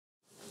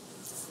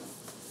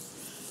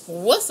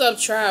What's up,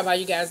 tribe? How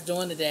you guys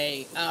doing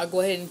today?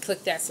 Go ahead and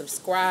click that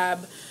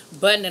subscribe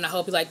button, and I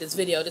hope you like this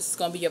video. This is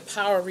going to be your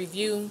power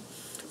review,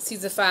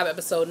 season 5,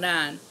 episode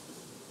 9.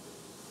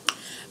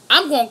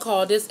 I'm going to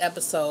call this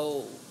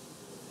episode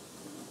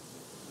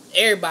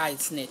Everybody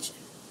Snitching.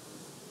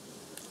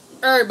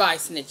 Everybody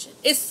snitching.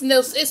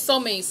 It's so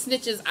many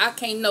snitches. I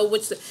can't know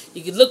which.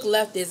 You can look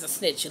left, there's a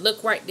snitch. You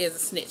look right, there's a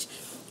snitch.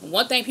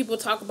 One thing people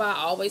talk about,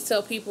 I always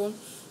tell people,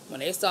 when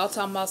they start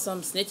talking about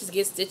some snitches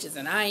get stitches,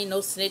 and I ain't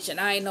no snitch, and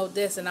I ain't no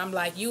this, and I'm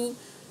like, you're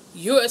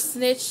a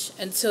snitch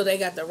until they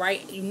got the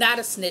right. You're not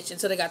a snitch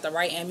until they got the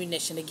right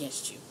ammunition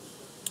against you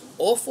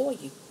or for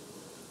you.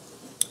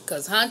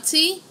 Cause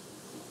hunty,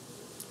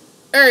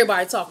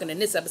 everybody talking in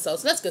this episode.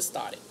 So let's get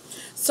started.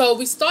 So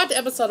we start the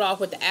episode off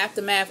with the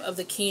aftermath of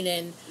the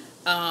Keenan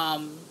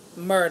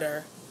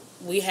murder.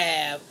 We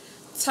have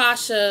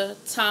Tasha,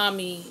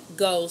 Tommy,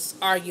 Ghost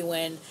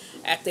arguing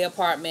at the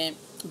apartment.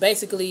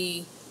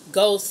 Basically,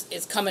 Ghost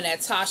is coming at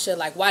Tasha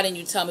like, why didn't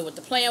you tell me what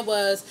the plan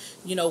was?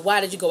 You know, why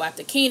did you go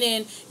after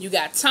Keenan? You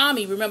got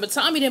Tommy. Remember,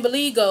 Tommy didn't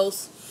believe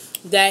Ghost,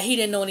 that he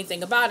didn't know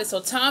anything about it. So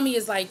Tommy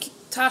is like,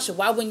 Tasha,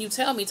 why wouldn't you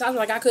tell me? Tasha was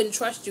like, I couldn't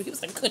trust you. He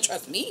was like, you couldn't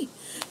trust me?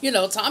 You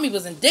know, Tommy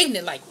was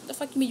indignant, like, what the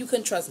fuck you mean you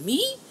couldn't trust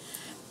me?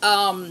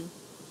 And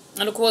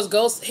of course,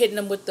 Ghost hitting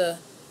him with the,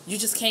 you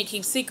just can't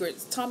keep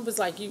secrets. Tommy was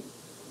like, you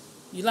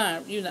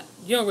lying. You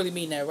don't really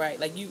mean that, right?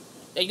 Like, you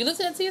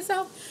listening to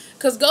yourself?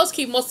 Because Ghost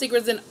keep more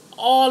secrets than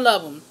all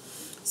of them.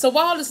 So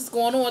while this is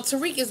going on,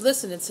 Tariq is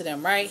listening to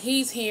them, right?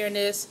 He's hearing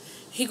this.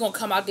 He gonna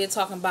come out there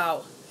talking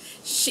about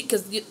shit.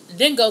 Because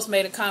then Ghost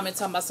made a comment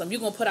talking about something. You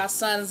gonna put our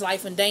son's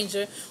life in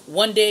danger?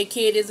 One dead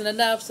kid isn't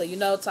enough. So you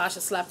know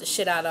Tasha slapped the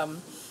shit out of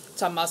him.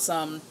 Talking about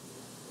some,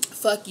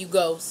 fuck you,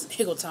 Ghost.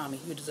 Here go Tommy.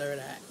 You deserve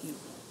that. You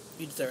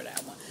deserve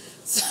that one.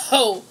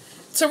 So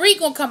Tariq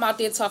gonna come out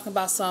there talking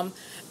about some.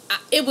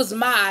 It was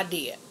my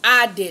idea.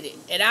 I did it.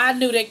 And I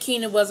knew that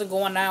Keenan wasn't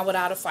going down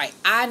without a fight.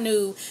 I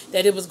knew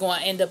that it was going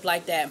to end up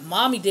like that.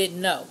 Mommy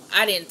didn't know.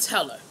 I didn't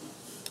tell her.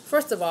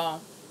 First of all,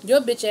 your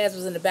bitch ass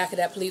was in the back of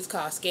that police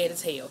car scared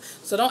as hell.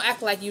 So don't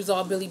act like you was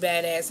all Billy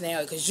Badass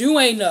now, because you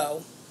ain't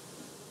know.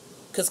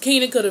 Because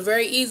Keenan could have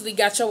very easily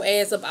got your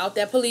ass up out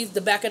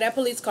the back of that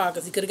police car,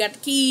 because he could have got the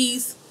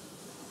keys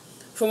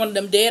from one of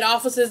them dead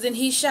officers that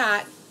he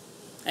shot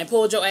and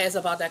pulled your ass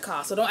up out that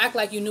car. So don't act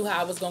like you knew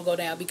how it was going to go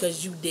down,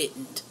 because you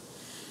didn't.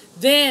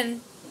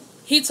 Then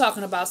he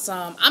talking about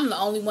some, I'm the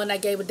only one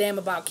that gave a damn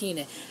about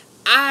Keenan.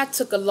 I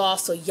took a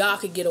loss so y'all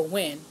could get a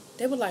win.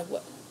 They were like,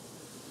 what?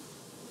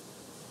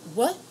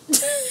 What?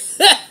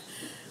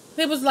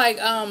 It was like,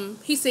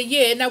 he said,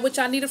 yeah, isn't that what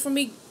y'all needed from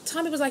me?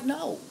 Tommy was like,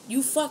 no,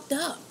 you fucked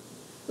up.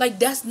 Like,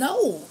 that's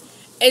no.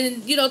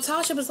 And, you know,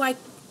 Tasha was like,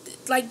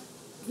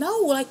 no,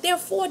 like, there are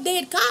 4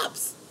 dead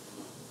cops.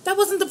 That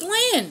wasn't the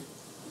plan.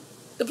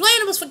 The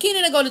plan was for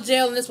Keenan to go to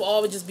jail and this will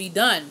always just be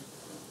done.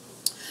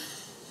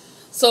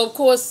 So, of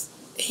course,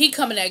 he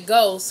coming at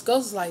Ghost.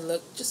 Ghost is like,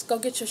 look, just go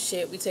get your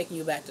shit. We taking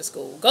you back to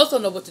school. Ghost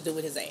don't know what to do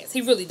with his ass.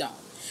 He really don't.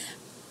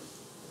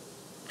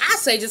 I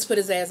say just put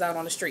his ass out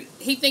on the street.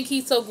 He think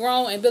he's so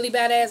grown and Billy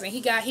Badass, and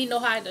he know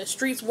how the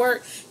streets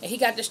work, and he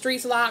got the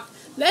streets locked.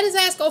 Let his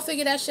ass go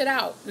figure that shit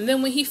out. And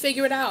then when he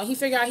figure it out, he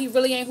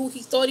really ain't who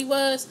he thought he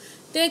was,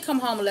 then come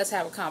home and let's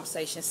have a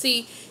conversation.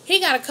 See, he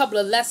got a couple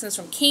of lessons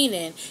from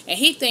Keenan, and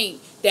he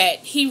think that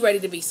he ready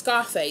to be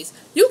Scarface.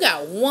 You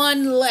got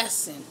 1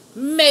 lesson,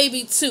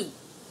 maybe 2.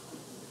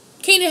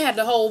 Keenan had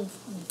the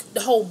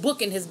whole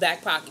book in his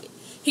back pocket.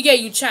 He gave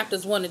you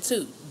chapters 1 and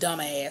 2,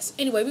 dumbass.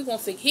 Anyway,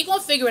 he gonna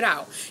figure it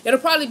out. It'll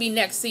probably be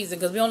next season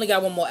because we only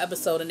got 1 more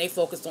episode and they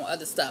focused on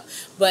other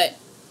stuff. But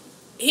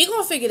he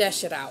gonna figure that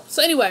shit out.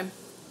 So anyway,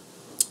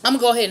 I'm gonna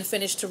go ahead and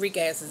finish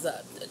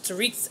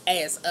Tariq's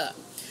ass up.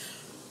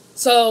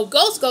 So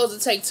Ghost goes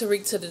to take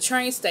Tariq to the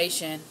train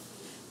station,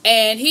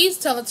 and he's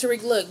telling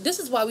Tariq, look, this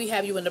is why we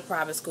have you in the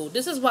private school.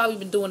 This is why we've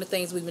been doing the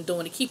things we've been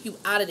doing to keep you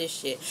out of this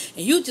shit.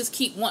 And you just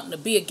keep wanting to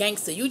be a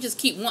gangster. You just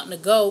keep wanting to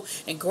go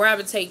and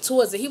gravitate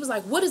towards it. He was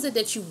like, what is it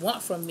that you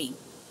want from me?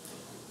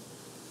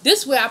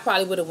 This way I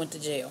probably would have went to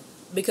jail,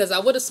 because I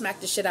would have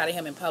smacked the shit out of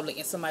him in public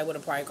and somebody would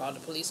have probably called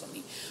the police on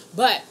me.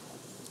 But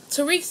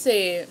Tariq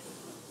said,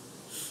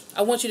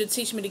 I want you to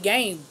teach me the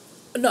game.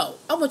 No,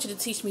 I want you to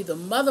teach me the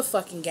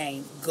motherfucking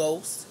game,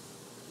 Ghost.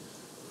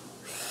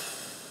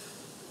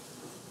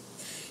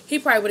 He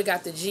probably would have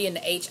got the G and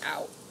the H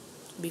out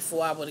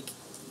before I would have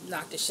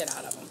knocked the shit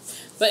out of him.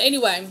 But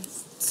anyway,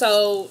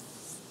 so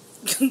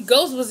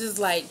Ghost was just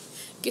like,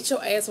 get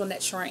your ass on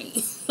that train.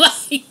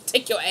 Like,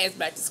 take your ass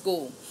back to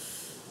school.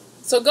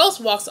 So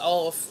Ghost walks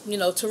off. You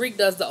know, Tariq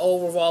does the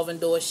old revolving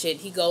door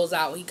shit. He goes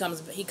out. He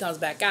comes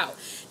back out.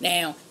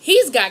 Now,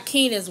 he's got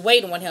Keenan's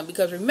weight on him,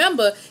 because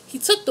remember, he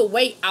took the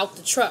weight out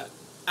the truck,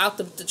 out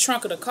the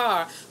trunk of the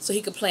car, so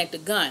he could plant the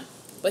gun.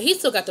 But he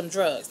still got them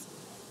drugs.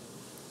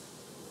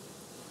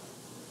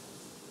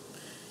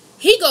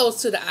 He goes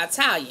to the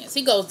Italians.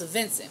 He goes to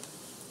Vincent.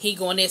 He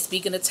going there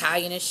speaking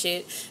Italian and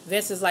shit.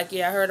 Vincent's like,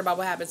 yeah, I heard about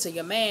what happened to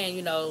your man.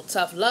 You know,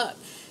 tough luck.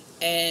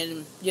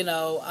 And, you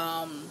know,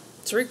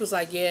 Tariq was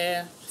like,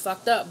 yeah,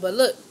 fucked up. But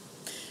look,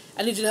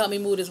 I need you to help me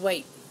move this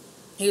weight.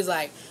 He was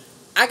like,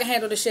 I can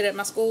handle this shit at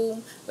my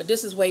school, but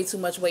this is way too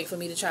much weight for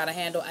me to try to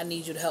handle. I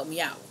need you to help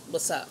me out.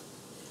 What's up?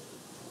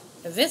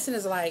 And Vincent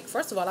is like,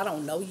 first of all, I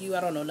don't know you.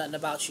 I don't know nothing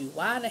about you.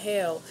 Why in the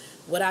hell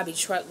would I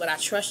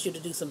trust you to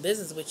do some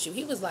business with you?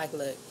 He was like,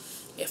 look,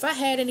 if I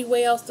had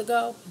anywhere else to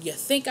go, you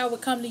think I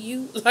would come to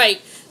you?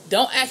 Like,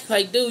 don't act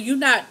like, dude, you're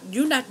not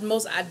the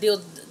most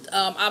ideal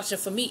option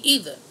for me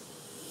either.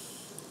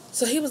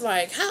 So he was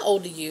like, how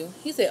old are you?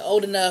 He said,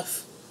 old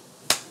enough.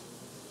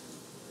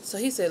 So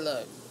he said,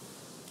 look,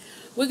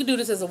 we could do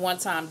this as a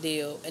one-time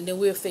deal, and then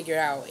we'll figure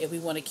out if we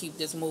want to keep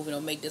this moving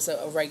or make this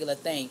a regular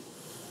thing.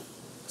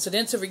 So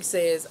then Tariq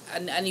says,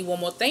 I need one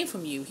more thing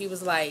from you. He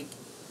was like,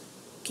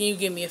 can you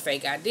give me a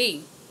fake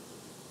ID?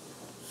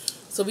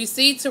 So we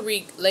see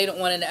Tariq later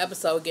on in the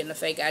episode getting a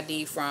fake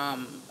ID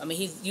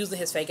he's using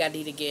his fake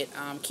ID to get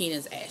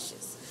Keenan's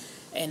ashes.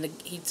 And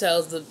he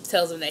tells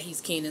him that he's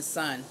Keenan's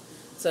son.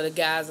 So the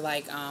guy's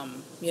like,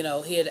 here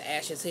are the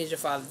ashes. Here's your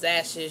father's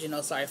ashes.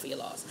 Sorry for your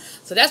loss.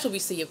 So that's what we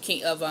see of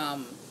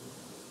Tariq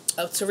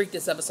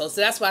this episode.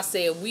 So that's why I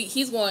said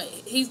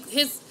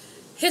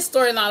his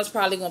storyline is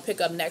probably going to pick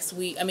up next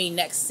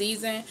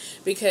season,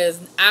 because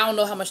I don't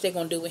know how much they're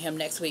going to do with him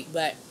next week,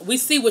 but we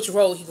see which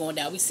road he's going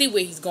down. We see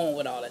where he's going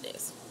with all of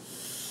this.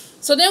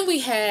 So then we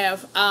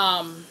have,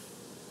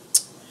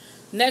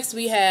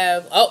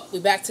 we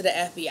back to the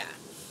FBI.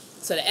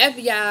 So the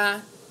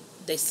FBI,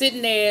 they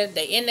sitting there,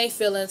 they in their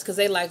feelings, because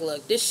they like,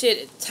 look, this shit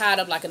is tied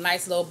up like a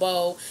nice little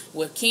bow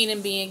with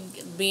Keenan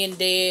being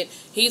dead.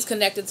 He's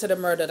connected to the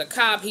murder of the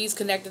cop. He's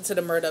connected to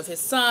the murder of his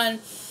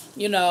son.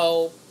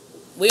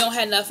 We don't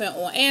have nothing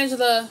on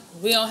Angela.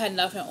 We don't have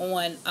nothing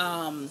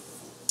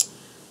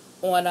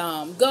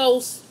on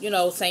Ghost,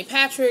 St.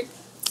 Patrick.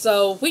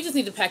 So we just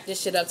need to pack this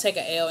shit up, take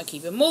an L, and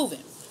keep it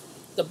moving.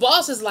 The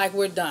boss is like,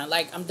 we're done.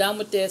 Like, I'm done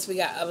with this. We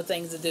got other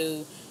things to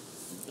do.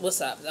 What's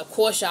up? Of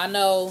course, y'all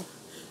know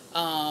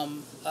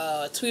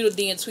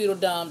Tweedledee and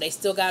Tweedledum, they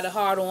still got a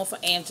hard on for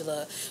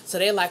Angela. So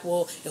they're like,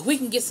 well, if we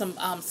can get some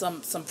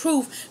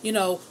proof, we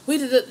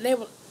did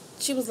it.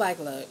 She was like,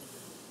 look.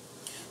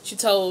 She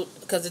told,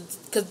 because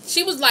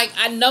she was like,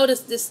 I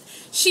noticed this.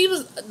 She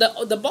was,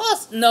 the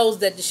boss knows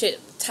that the shit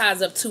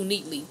ties up too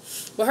neatly.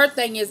 But her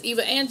thing is,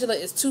 either Angela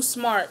is too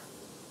smart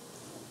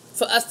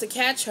for us to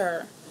catch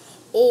her,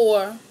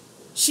 or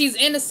she's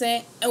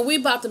innocent and we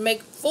about to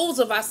make fools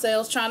of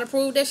ourselves trying to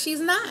prove that she's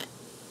not.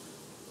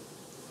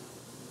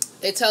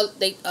 She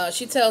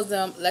tells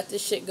them, let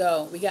this shit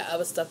go. We got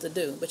other stuff to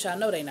do. But y'all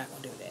know they not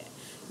going to do that.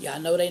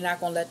 Y'all know they not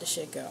going to let the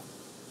shit go.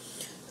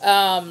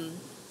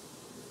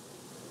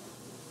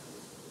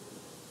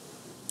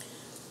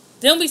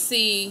 Then we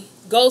see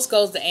Ghost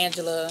goes to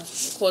Angela.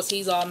 Of course,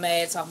 he's all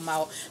mad, talking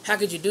about, how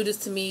could you do this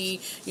to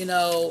me?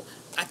 I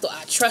thought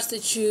I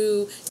trusted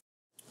you.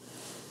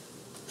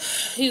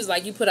 He was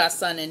like, you put our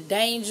son in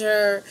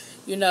danger,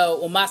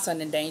 my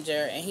son in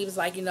danger. And he was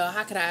like,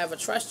 how could I ever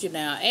trust you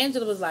now?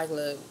 Angela was like,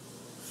 look,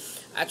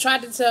 I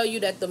tried to tell you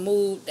that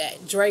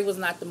that Dre was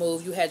not the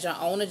move. You had your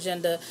own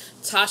agenda.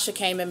 Tasha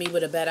came at me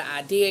with a better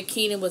idea.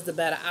 Keenan was the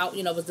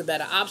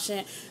better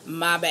option.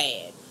 My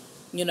bad.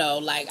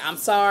 I'm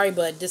sorry,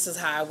 but this is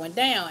how it went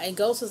down. And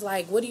Ghost is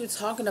like, what are you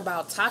talking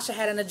about? Tasha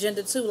had an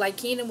agenda too. Like,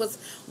 Keenan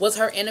was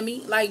her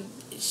enemy. Like,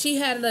 she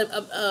had an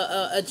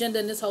agenda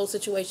in this whole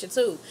situation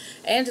too.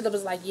 Angela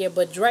was like, yeah,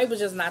 but Dre was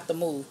just not the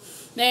move.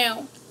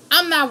 Now,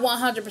 I'm not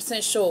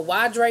 100% sure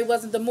why Dre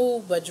wasn't the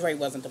move, but Dre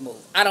wasn't the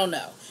move. I don't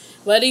know.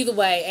 But either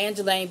way,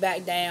 Angela ain't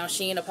back down.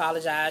 She ain't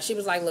apologized. She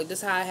was like, look,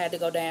 this is how I had to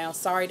go down.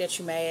 Sorry that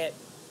you mad.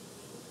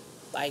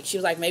 Like, she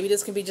was like, maybe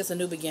this can be just a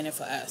new beginning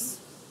for us.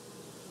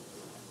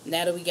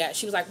 Now that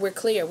she was like, we're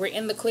clear. We're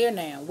in the clear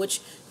now.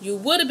 Which you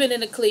would have been in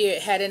the clear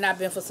had it not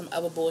been for some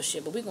other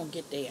bullshit. But we're going to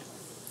get there.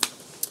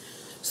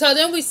 So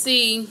then we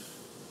see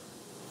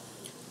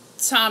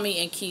Tommy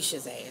and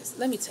Keisha's ass.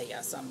 Let me tell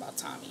y'all something about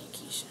Tommy and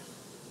Keisha.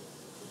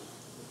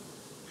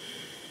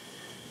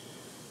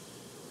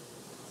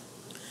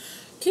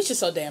 Keisha's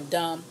so damn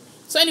dumb.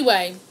 So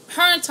anyway,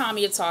 her and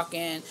Tommy are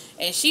talking,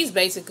 and she's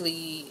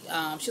basically,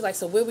 she's like,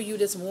 so where were you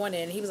this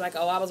morning? And he was like,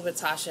 oh, I was with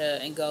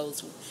Tasha and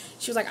Ghost.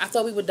 She was like, I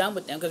thought we were done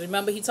with them. Because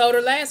remember, he told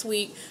her last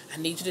week, I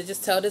need you to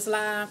just tell this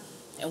lie,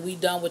 and we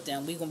done with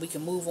them. We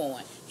can move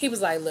on. He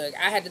was like, look,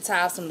 I had to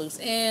tie up some loose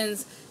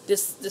ends.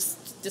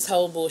 This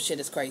whole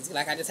bullshit is crazy.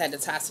 Like, I just had to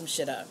tie some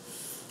shit up.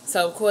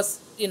 So, of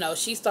course,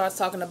 she starts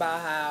talking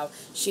about how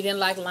she didn't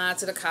like lying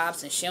to the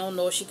cops, and she don't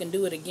know if she can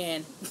do it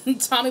again.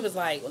 Tommy was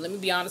like, well, let me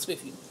be honest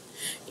with you.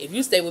 If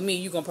you stay with me,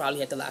 you're going to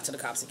probably have to lie to the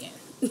cops again.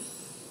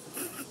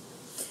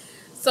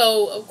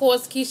 So, of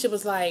course, Keisha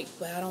was like,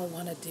 well, I don't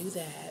want to do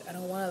that. I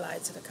don't want to lie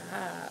to the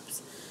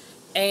cops.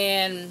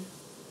 And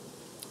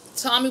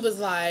Tommy was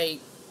like,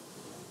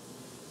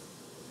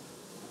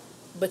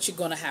 but you're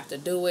going to have to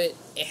do it.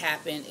 It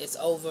happened. It's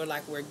over.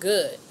 Like, we're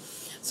good.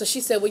 So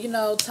she said,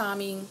 well,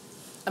 Tommy,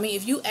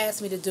 if you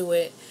asked me to do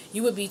it,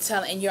 you would be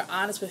telling, and you're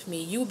honest with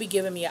me, you would be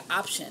giving me an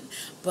option.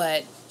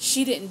 But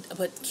Tasha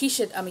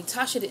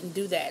didn't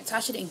do that.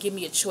 Tasha didn't give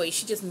me a choice.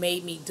 She just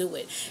made me do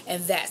it.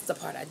 And that's the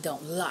part I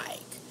don't like.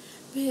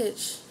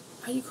 Bitch,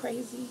 are you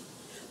crazy?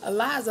 A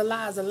lie is a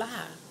lie is a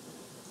lie.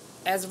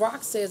 As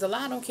Rock says, a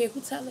lie don't care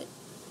who tell it.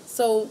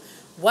 So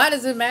why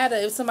does it matter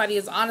if somebody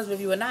is honest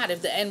with you or not?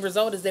 If the end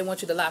result is they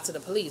want you to lie to the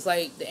police,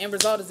 like the end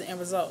result is the end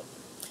result.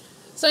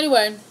 So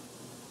anyway,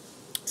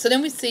 so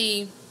then we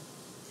see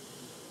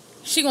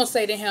she gonna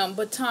say to him,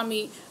 "But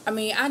Tommy, I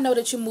mean, I know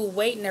that you move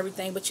weight and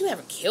everything, but you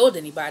haven't killed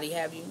anybody,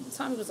 have you?"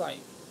 Tommy was like,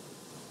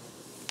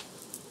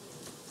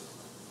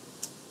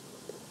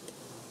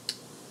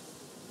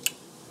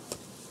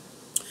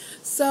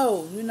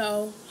 "So,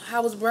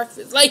 how was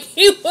breakfast?" Like,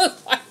 he was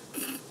like,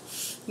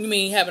 "You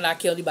mean, haven't I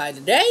killed anybody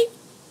today?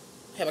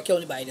 Have I killed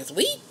anybody this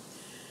week?"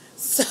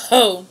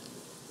 So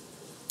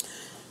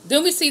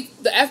then we see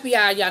the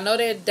FBI. Y'all know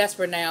they're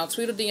desperate now.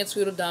 Tweedledee and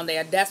Tweedledum, they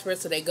are desperate.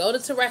 So they go to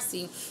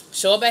Teresi,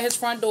 show up at his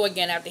front door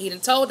again after he done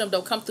told them,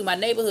 "Don't come through my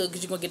neighborhood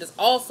because you're going to get us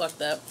all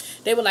fucked up."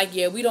 They were like,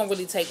 "Yeah, we don't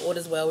really take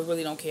orders well. We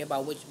really don't care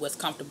about what's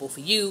comfortable for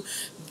you.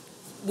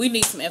 We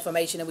need some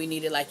information and we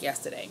need it like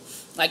yesterday.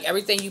 Like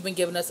everything you've been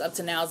giving us up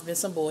to now has been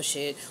some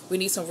bullshit. We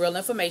need some real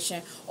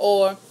information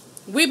or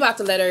we about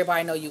to let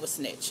everybody know you a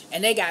snitch."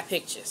 And they got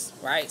pictures,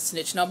 right?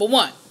 Snitch number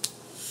 1.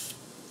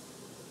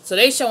 So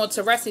they showing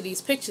Teresi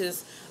these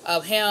pictures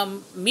of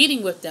him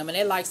meeting with them. And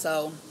they're like,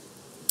 "So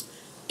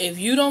if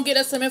you don't get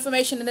us some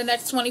information in the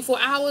next 24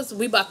 hours,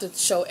 we about to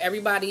show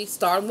everybody,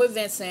 starting with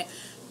Vincent,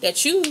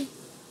 that you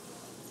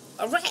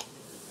a rat."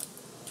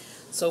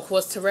 So, of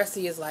course,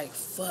 Teresi is like,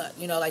 fuck.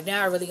 Like,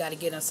 now I really got to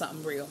get in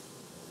something real.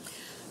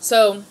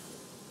 So,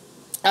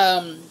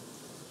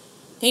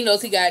 he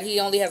knows he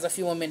only has a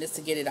few more minutes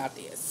to get it out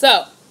there.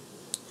 So,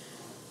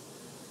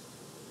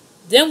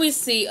 then we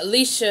see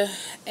Alicia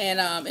and,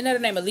 isn't that her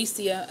name?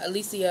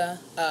 Alicia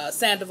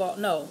Sandoval.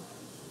 No,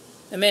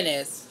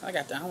 Jimenez. I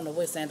don't know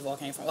where Sandoval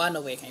came from. Well, I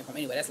know where it came from.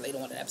 Anyway, that's later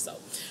on in the episode.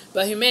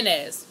 But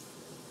Jimenez,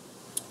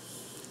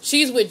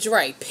 she's with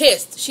Dre,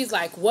 pissed. She's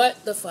like,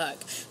 "What the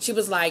fuck?" She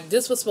was like,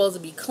 "This was supposed to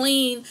be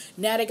clean.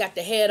 Now they got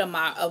the head of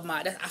my.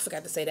 I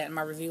forgot to say that in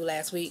my review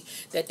last week.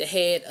 That the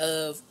head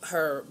of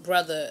her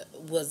brother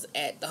was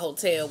at the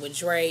hotel with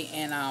Dre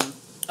and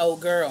old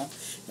girl.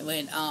 And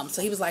when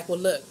so he was like, "Well,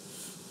 look,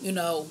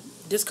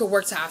 this could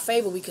work to our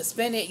favor. We could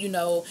spin it.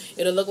 It'll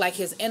look like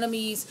his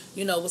enemies,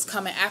 was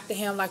coming after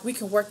him. Like, we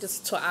can work this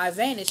to our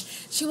advantage."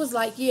 She was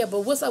like, "Yeah,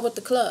 but what's up with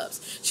the clubs?"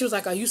 She was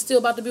like, "Are you still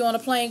about to be on a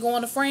plane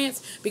going to France?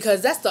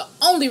 Because that's the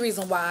only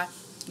reason why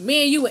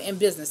me and you are in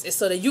business is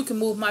so that you can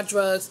move my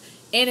drugs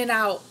in and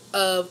out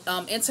of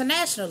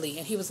internationally."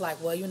 And he was like,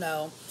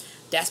 "Well,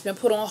 that's been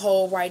put on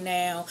hold right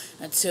now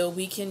until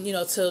we can,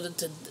 till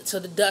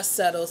the dust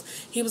settles."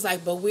 He was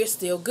like, "But we're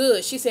still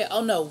good." She said,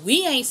 "Oh no,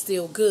 we ain't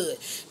still good."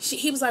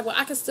 He was like, "Well,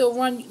 I can still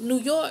run New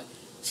York."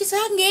 She said,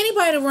 "I can get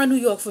anybody to run New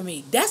York for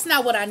me. That's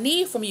not what I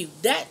need from you.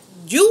 That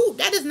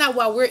is not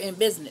why we're in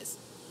business."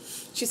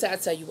 She said, "I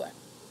tell you what,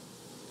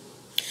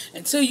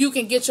 until you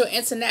can get your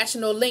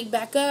international link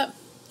back up,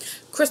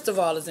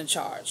 Christopher is in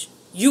charge.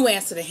 You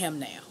answer to him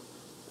now."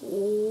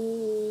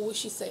 Ooh, what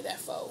she say that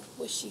for?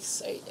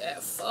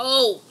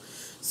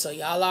 So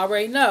y'all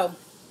already know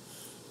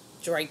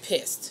Dre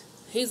pissed.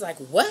 He's like,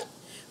 "What?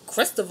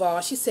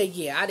 Christopher?" She said,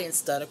 "Yeah, I didn't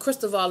stutter.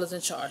 Christopher is in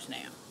charge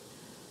now."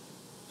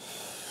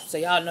 So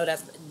y'all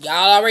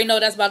already know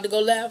that's about to go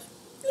left.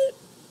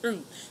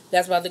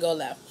 That's about to go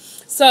left.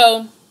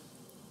 So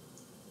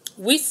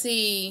we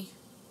see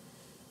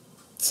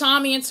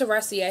Tommy and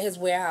Teresi at his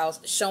warehouse,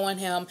 showing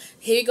him,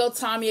 here go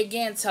Tommy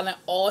again, telling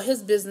all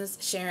his business,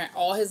 sharing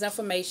all his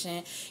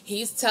information.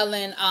 He's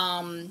telling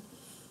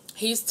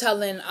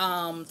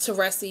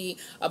Teresi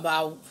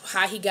about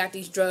how he got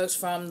these drugs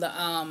from the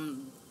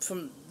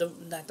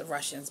not the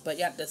Russians, but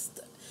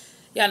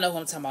y'all know who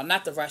I'm talking about,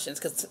 not the Russians,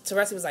 because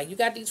Teresi was like, "You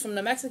got these from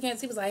the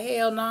Mexicans?" He was like,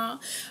 "Hell no,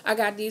 I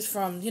got these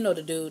from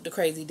the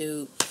crazy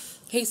dude."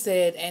 He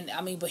said,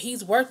 but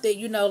he's worth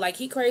it, like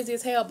he crazy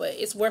as hell, but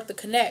it's worth the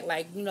connect.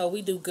 Like,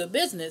 we do good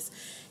business.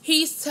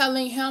 He's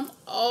telling him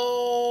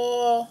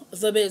all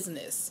the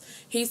business.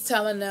 He's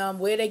telling them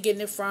where they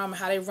getting it from,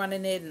 how they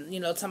running it, and,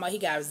 talking about he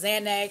got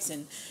Xanax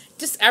and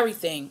just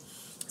everything.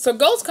 So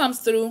Ghost comes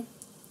through,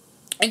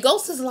 and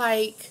Ghost is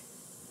like,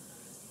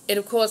 and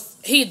of course,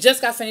 he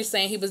just got finished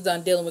saying he was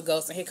done dealing with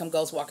Ghost, and here come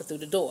Ghost walking through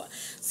the door.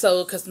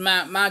 So, because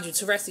mind you,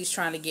 Teresi's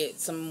trying to get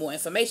some more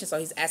information, so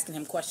he's asking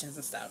him questions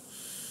and stuff.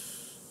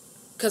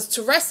 Because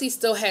Teresi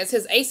still has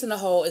his ace in the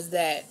hole is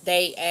that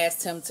they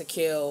asked him to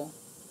kill,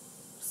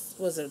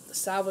 was it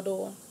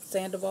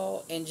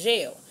Sandoval in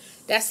jail.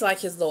 That's like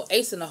his little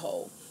ace in the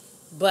hole.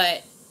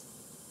 But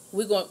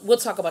we'll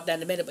talk about that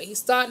in a minute. But he's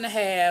starting to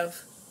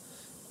have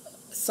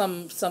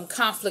some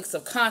conflicts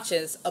of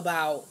conscience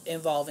about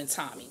involving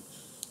Tommy.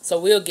 So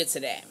we'll get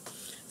to that.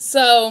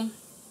 So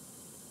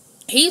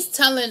he's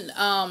telling,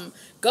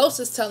 Ghost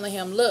is telling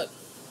him, "Look,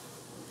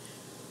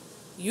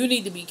 you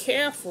need to be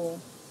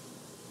careful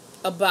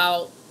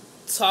about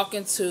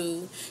talking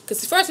to,"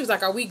 because first he was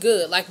like, "Are we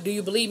good? Like, do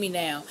you believe me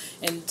now?"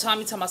 And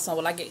Tommy told my son,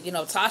 "Well,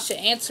 Tasha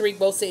and Tariq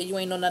both said you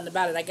ain't know nothing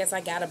about it. I guess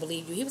I gotta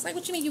believe you." He was like,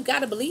 "What you mean you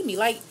gotta believe me?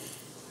 Like,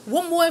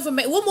 what more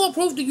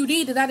proof do you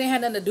need that I didn't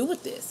have nothing to do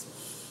with this?"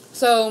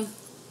 So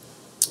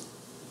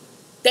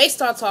They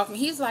start talking.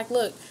 He's like,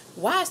 look,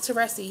 why is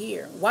Teresi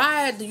here?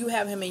 Why do you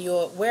have him in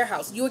your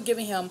warehouse? You're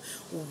giving him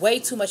way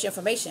too much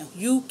information.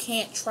 You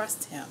can't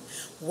trust him.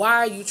 Why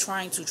are you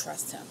trying to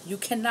trust him? You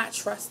cannot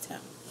trust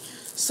him.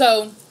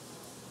 So,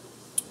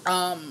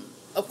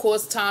 of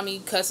course, Tommy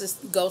cusses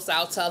Ghost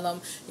out, tell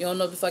him, you don't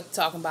know what the fuck you're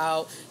talking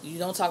about. You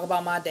don't talk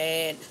about my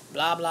dad,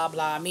 blah, blah,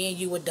 blah. Me and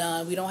you were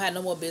done. We don't have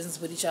no more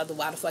business with each other.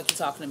 Why the fuck you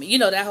talking to me? You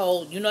know that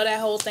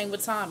whole thing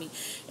with Tommy.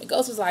 And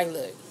Ghost was like,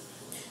 look,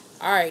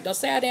 all right, don't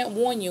say I didn't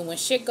warn you. When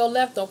shit go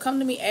left, don't come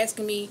to me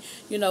asking me,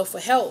 for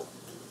help,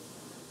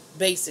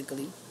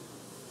 basically.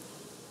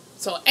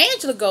 So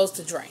Angela goes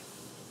to Dre.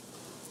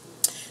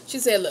 She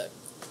said, look,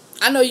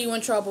 I know you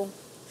in trouble.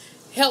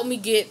 Help me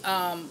get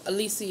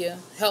Alicia.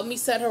 Help me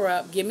set her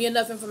up. Give me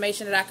enough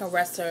information that I can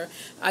arrest her.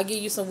 I'll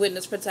give you some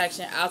witness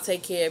protection. I'll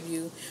take care of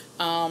you.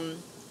 And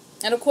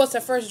of course,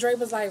 at first, Dre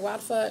was like, why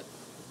the fuck?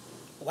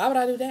 Why would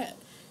I do that?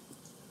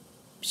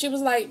 She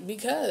was like,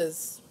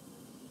 because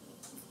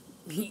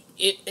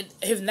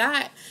if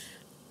not,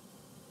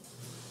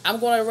 I'm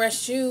going to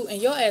arrest you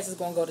and your ass is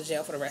going to go to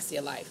jail for the rest of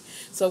your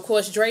life. So, of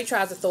course, Dre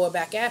tries to throw it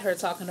back at her,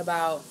 talking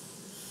about,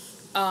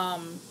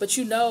 but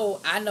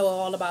I know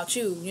all about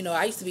you.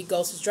 I used to be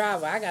Ghost's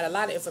driver. I got a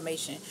lot of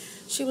information.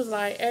 She was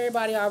like,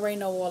 everybody already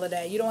know all of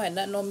that. You don't have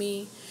nothing on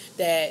me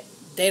that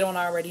they don't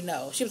already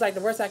know. She was like, the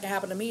worst that can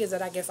happen to me is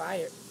that I get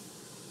fired.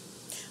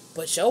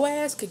 But your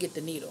ass could get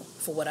the needle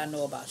for what I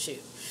know about you.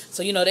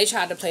 So, they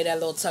tried to play that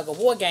little tug of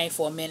war game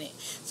for a minute.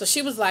 So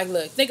she was like,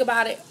 look, think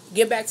about it.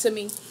 Get back to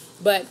me.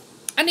 But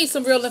I need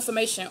some real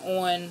information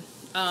on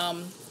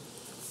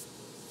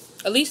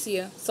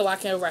Alicia so I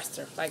can arrest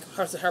her. Like,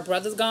 her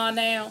brother's gone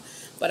now,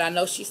 but I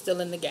know she's still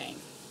in the game.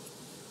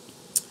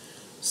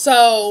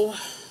 So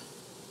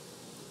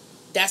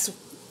that's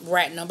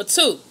rat number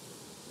 2.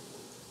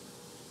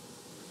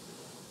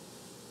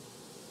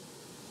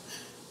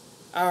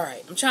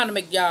 Alright, I'm trying to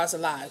make y'all's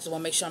alive, so I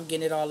want to make sure I'm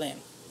getting it all in.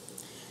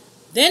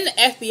 Then the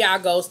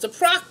FBI goes to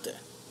Proctor.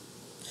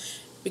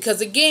 Because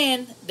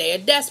again, they are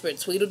desperate.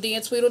 Tweedledee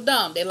and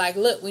Tweedledum. They're like,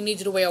 look, we need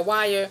you to wear a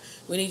wire.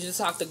 We need you to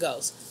talk to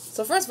Ghost.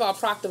 So first of all,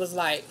 Proctor was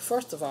like,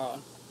 first of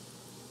all,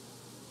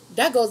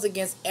 that goes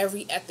against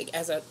every ethic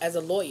as a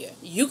lawyer.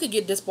 You could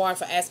get disbarred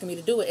for asking me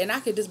to do it, and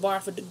I could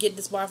get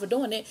disbarred for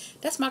doing it.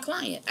 That's my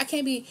client. I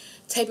can't be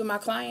taping my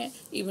client,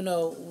 even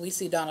though we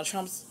see Donald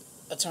Trump's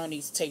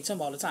attorneys tape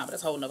him all the time. But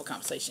that's a whole nother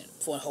conversation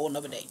for a whole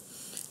nother day.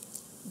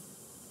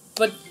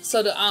 But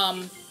so the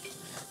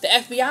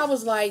FBI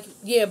was like,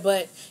 yeah,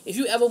 but if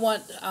you ever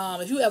want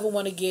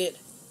to get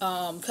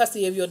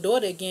custody of your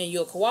daughter again,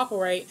 you'll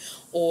cooperate,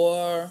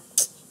 or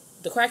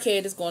the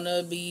crackhead is going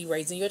to be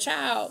raising your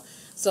child.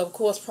 So, of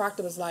course,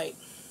 Proctor was like,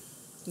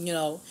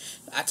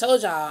 I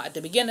told y'all at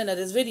the beginning of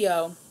this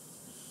video,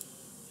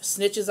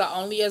 snitches are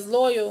only as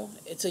loyal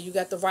until you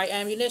got the right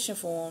ammunition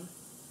for them.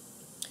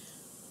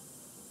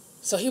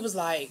 So he was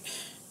like,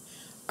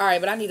 all right,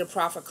 but I need a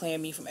proffer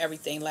clearing me from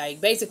everything. Like,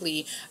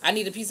 basically, I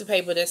need a piece of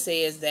paper that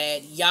says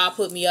that y'all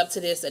put me up to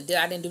this, or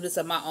I didn't do this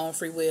of my own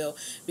free will.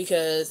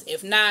 Because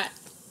if not,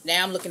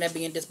 now I'm looking at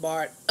being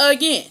disbarred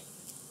again.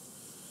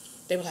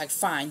 They were like,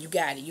 fine, you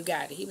got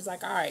it. He was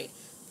like, all right,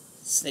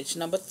 snitch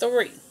number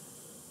 3.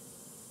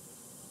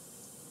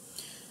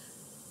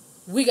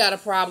 We got a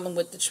problem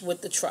with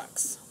the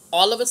trucks.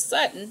 All of a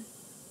sudden,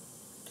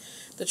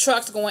 the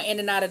trucks going in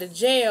and out of the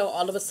jail,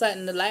 all of a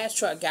sudden the last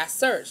truck got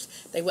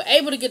searched. They were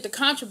able to get the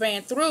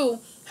contraband through.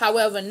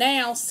 However,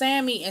 now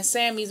Sammy and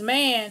Sammy's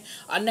man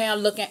are now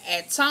looking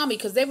at Tommy,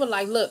 because they were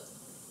like, look,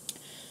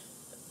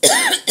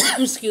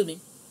 excuse me.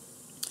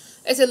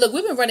 They said, look,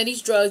 we've been running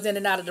these drugs in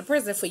and out of the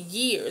prison for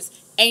years.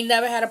 Ain't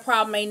never had a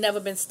problem, ain't never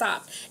been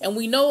stopped. And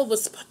we know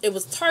it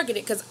was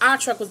targeted because our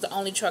truck was the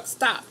only truck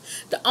stopped.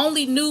 The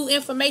only new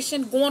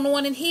information going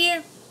on in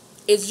here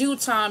is you,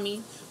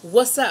 Tommy.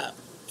 What's up?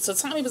 So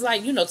Tommy was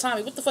like,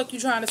 Tommy, what the fuck you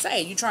trying to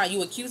say?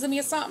 You accusing me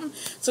of something?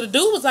 So the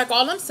dude was like,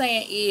 all I'm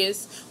saying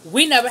is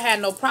we never had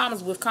no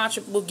problems with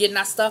getting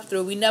our stuff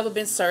through. We never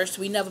been searched.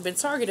 We never been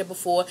targeted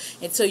before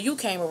until you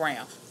came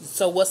around.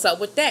 So what's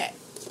up with that?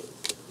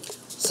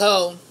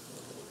 So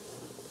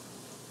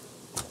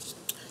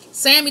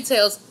Sammy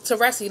tells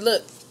Teresi,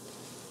 look,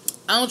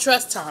 I don't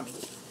trust Tommy.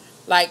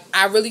 Like,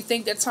 I really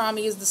think that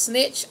Tommy is the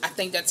snitch. I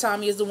think that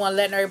Tommy is the one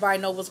letting everybody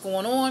know what's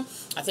going on.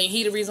 I think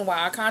he the reason why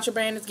our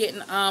contraband is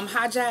getting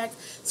hijacked.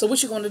 So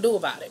what you going to do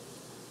about it?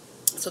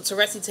 So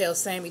Teresi tells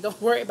Sammy, don't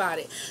worry about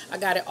it. I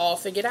got it all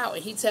figured out.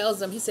 And he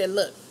tells him, he said,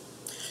 look,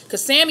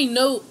 because Sammy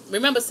knows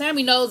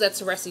that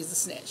Teresi is the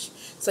snitch.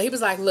 So he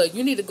was like, look,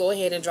 you need to go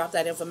ahead and drop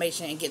that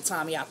information and get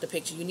Tommy out the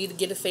picture. You need to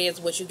get the feds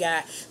what you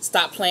got.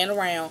 Stop playing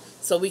around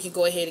so we can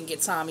go ahead and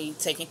get Tommy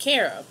taken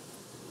care of.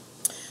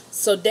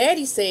 So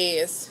Daddy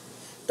says,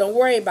 don't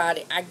worry about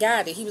it. I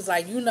got it. He was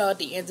like, at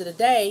the end of the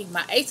day,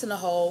 my ace in the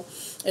hole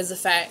is the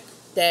fact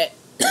that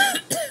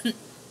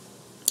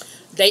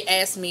they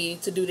asked me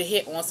to do the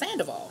hit on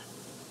Sandoval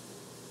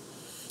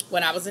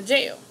when I was in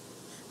jail.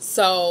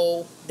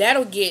 So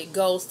that'll get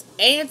Ghost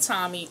and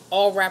Tommy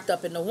all wrapped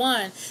up into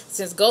one,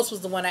 since Ghost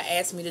was the one that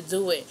asked me to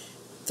do it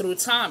through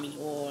Tommy,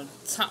 or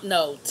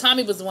no,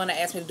 Tommy was the one that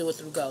asked me to do it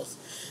through Ghost.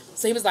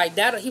 So he was like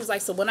that. He was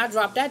like, so when I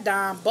drop that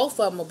dime, both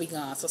of them will be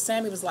gone. So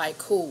Sammy was like,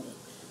 cool.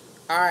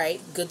 All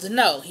right, good to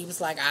know. He was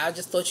like, I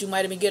just thought you might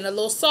have been getting a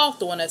little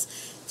soft on us.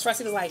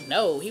 Tracy was like,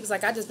 no. He was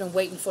like, I just been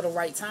waiting for the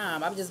right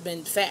time. I've just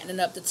been fattening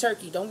up the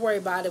turkey. Don't worry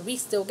about it. We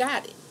still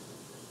got it.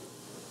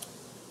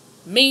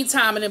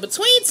 Meantime and in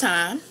between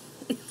time,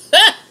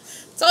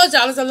 told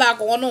y'all there's a lot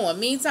going on.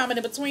 Meantime and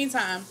in between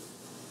time,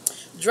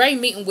 Dre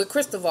meeting with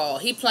Cristobal.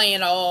 He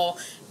playing all,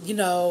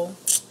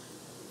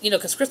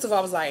 because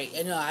Cristobal was like,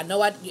 I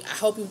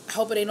hope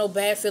it ain't no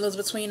bad feelings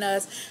between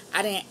us.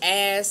 I didn't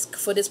ask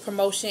for this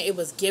promotion. It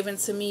was given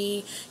to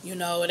me.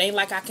 It ain't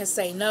like I can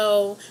say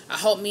no. I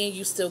hope me and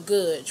you still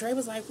good. Dre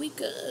was like, we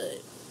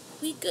good.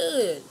 We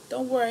good.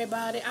 Don't worry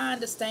about it. I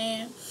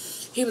understand.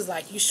 He was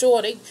like, you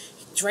sure?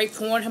 Dre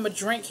pouring him a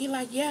drink. He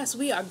like, yes,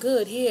 we are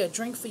good. Here, a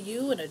drink for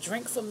you and a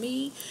drink for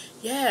me.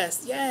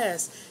 Yes,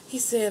 yes. He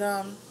said,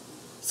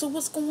 so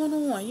what's going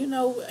on?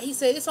 He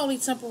said, it's only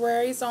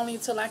temporary. It's only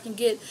until I can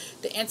get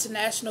the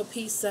international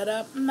piece set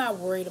up. I'm not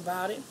worried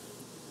about it.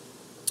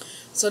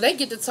 So they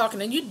get to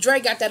talking, and Dre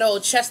got that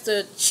old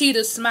Chester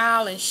Cheetah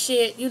smile and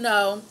shit,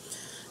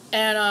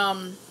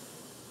 And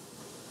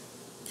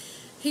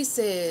he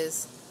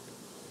says,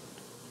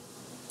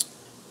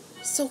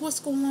 so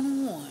what's going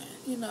on?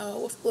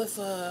 With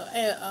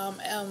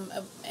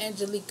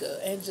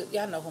Angelica.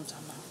 Y'all know who I'm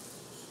talking about.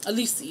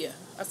 Alicia.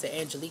 I said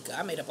Angelica.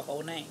 I made up a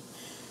whole name.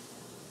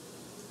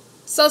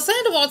 So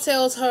Sandoval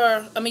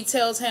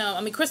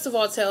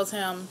Cristobal tells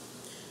him,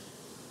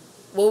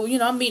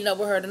 well, I'm meeting up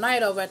with her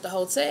tonight over at the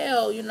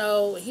hotel, He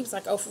was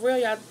like, oh, for real?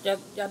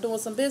 Y'all doing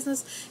some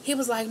business? He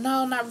was like,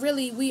 no, not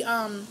really.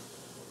 I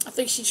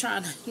think she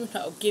trying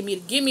to, give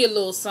me a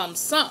little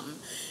something.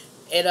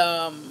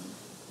 And,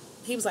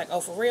 he was like, oh,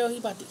 for real?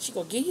 She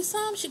gonna give you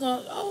some? She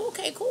gonna, oh,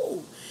 okay,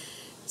 cool.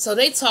 So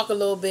they talk a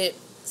little bit.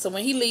 So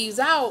when he leaves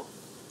out,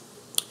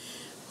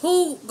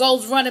 who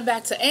goes running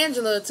back to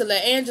Angela to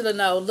let Angela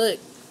know, look,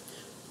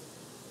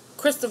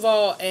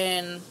 Cristobal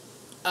and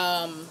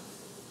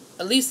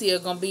Alicia are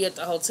going to be at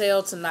the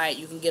hotel tonight.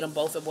 You can get them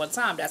both at one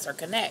time. That's her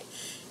connect.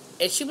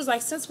 And she was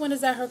like, since when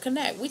is that her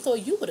connect? We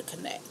thought you would have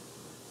connect.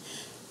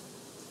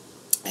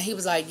 And he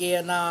was like,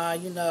 yeah, nah,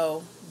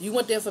 you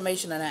want the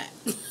information or not?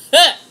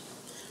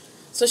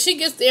 So she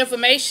gets the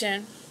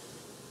information.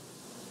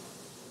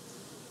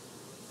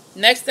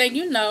 Next thing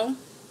you know,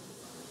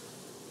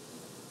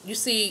 you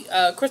see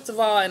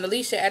Cristobal and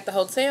Alicia at the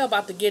hotel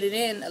about to get it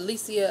in.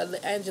 Alicia,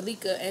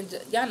 Angelica,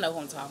 y'all know who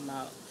I'm talking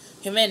about.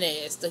 The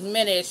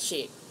Jimenez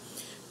chick.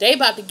 They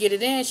about to get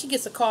it in. She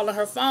gets a call on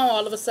her phone.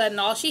 All of a sudden,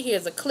 all she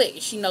hears is a click.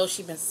 She knows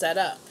she been set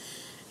up.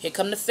 Here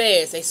come the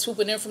feds. They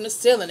swooping in from the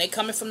ceiling. They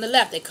coming from the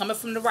left. They coming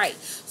from the right.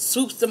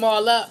 Swoops them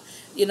all up.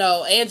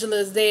 Angela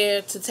is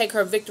there to take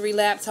her victory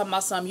lap. Talking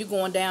about something. You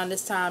going down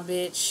this time,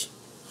 bitch.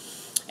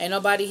 Ain't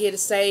nobody here to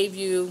save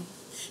you.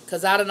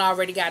 Because I done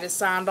already got it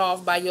signed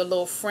off by your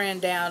little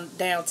friend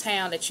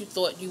downtown that you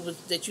thought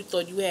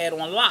you had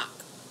on lock.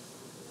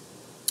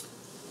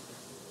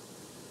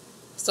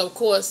 So, of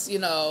course,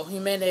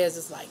 Jimenez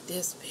is like,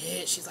 this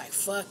bitch. She's like,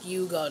 fuck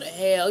you, go to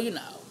hell,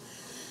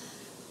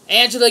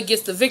 Angela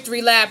gets the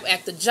victory lap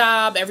at the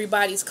job.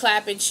 Everybody's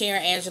clapping,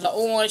 cheering Angela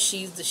on.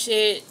 She's the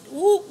shit.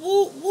 Whoop,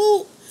 whoop,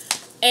 whoop.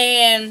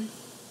 And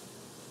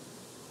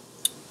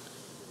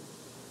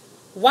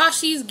while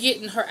she's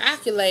getting her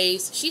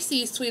accolades, she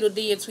sees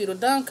Tweedledee and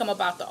Tweedledum come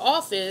up out the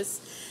office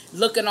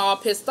looking all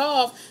pissed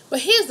off. But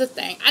here's the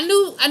thing. I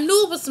knew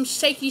it was some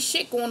shaky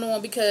shit going on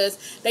because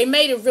they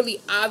made it really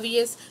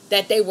obvious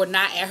that they were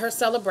not at her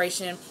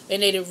celebration. They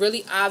made it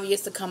really obvious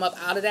to come up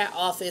out of that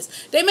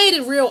office. They made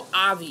it real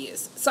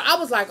obvious. So I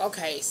was like,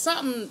 okay,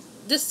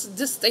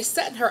 they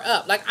setting her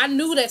up. Like, I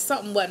knew that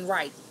something wasn't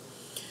right.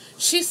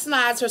 She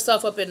slides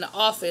herself up in the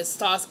office,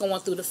 starts going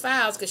through the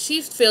files because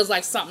she feels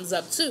like something's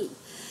up too.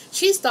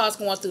 She starts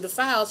going through the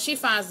files. She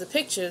finds the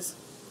pictures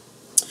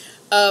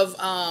of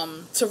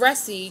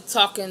Teresi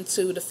talking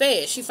to the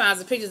Fed. She finds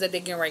the pictures that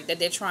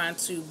they're trying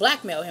to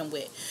blackmail him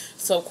with.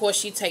 So of course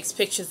she takes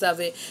pictures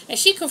of it and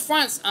she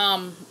confronts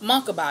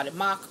Monk about it.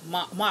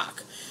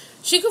 Mock.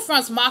 She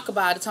confronts Mock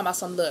about it, talking about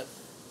some, look,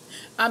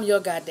 I'm your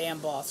goddamn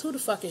boss. Who the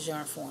fuck is your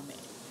informant?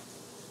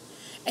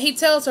 And he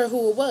tells her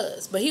who it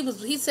was, but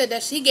he said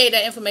that she gave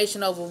that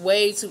information over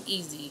way too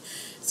easy.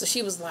 So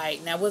she was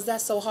like, now was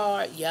that so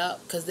hard?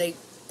 Yup, because they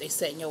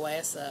setting your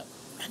ass up.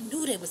 I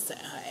knew they was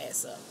setting her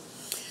ass up.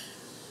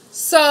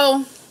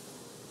 So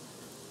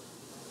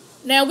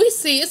now we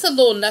see it's a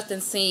little nothing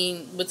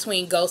scene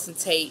between Ghost and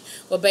Tate,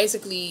 where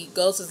basically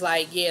Ghost is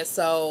like, yeah,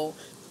 so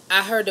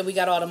I heard that we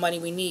got all the money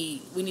we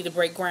need. We need to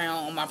break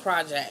ground on my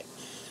project.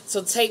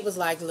 So Tate was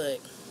like, look,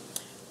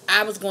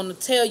 I was going to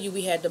tell you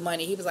we had the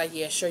money. He was like,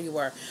 yeah, sure you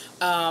were.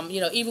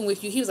 Even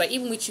with you, he was like,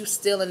 even with you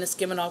stealing and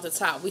skimming off the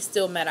top, we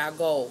still met our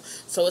goal.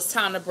 So it's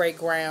time to break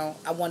ground.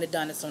 I want it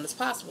done as soon as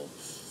possible.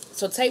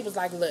 So Tate was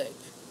like, look,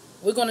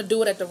 we're going to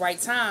do it at the right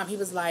time. He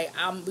was like,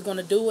 we're going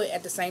to do it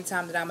at the same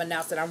time that I'm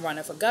announced that I'm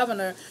running for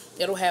governor.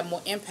 It'll have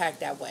more impact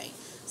that way.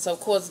 So,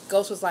 of course,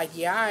 Ghost was like,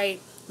 yeah, all right.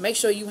 Make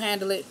sure you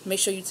handle it. Make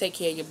sure you take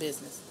care of your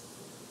business.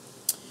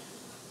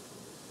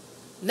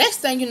 Next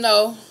thing you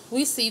know,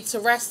 we see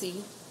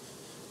Teresi.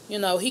 You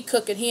know, he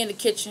cooking. He in the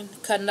kitchen,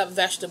 cutting up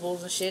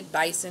vegetables and shit,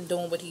 dicing,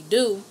 doing what he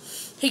do.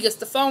 He gets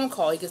the phone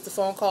call. He gets the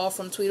phone call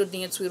from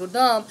Tweedledee and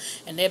Tweedledum,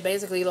 and they're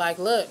basically like,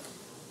 look,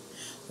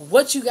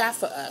 what you got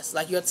for us?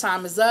 Like, your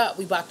time is up.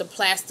 We about to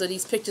plaster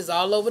these pictures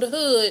all over the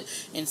hood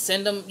and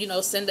send them, you know,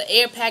 send the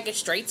air package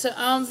straight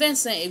to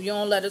Vincent if you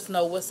don't let us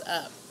know what's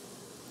up.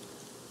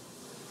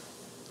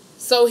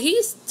 So he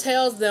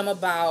tells them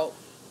about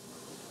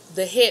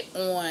the hit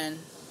on,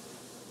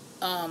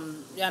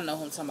 y'all know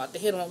who I'm talking about. The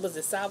hit on, was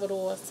it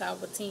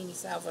Salvatini,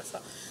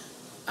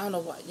 I don't know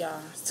what,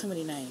 y'all. It's too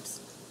many names.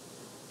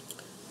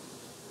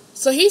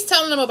 So he's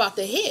telling them about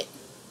the hit.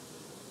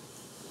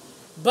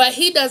 But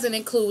he doesn't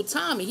include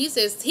Tommy. He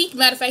says,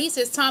 matter of fact, he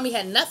says Tommy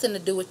had nothing to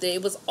do with it.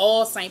 It was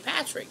all St.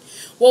 Patrick.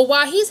 Well,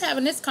 while he's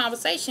having this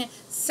conversation,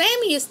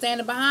 Sammy is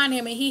standing behind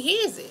him and he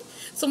hears it.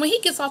 So when he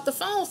gets off the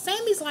phone,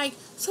 Sammy's like,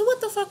 so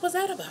what the fuck was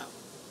that about?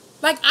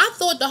 Like, I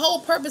thought the whole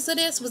purpose of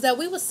this was that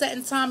we were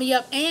setting Tommy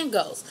up and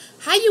Ghost.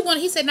 How you want,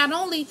 he said, not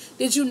only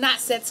did you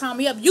not set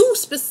Tommy up, you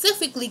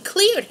specifically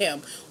cleared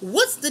him.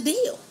 What's the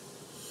deal?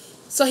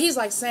 So he's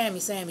like, Sammy,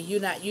 you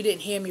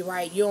didn't hear me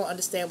right. You don't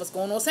understand what's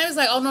going on. Sammy's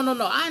like, oh,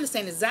 no. I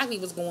understand exactly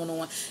what's going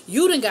on.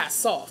 You done got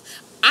soft.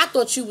 I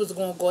thought you was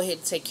going to go ahead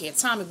and take care of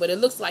Tommy, but it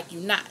looks like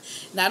you're not.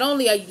 Not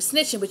only are you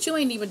snitching, but you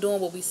ain't even doing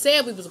what we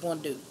said we was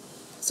going to do.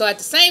 So at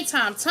the same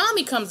time,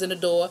 Tommy comes in the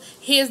door,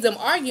 hears them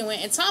arguing,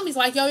 and Tommy's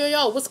like,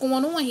 yo, what's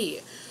going on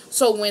here?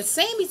 So when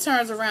Sammy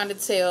turns around to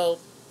tell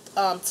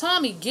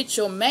Tommy, get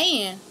your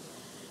man,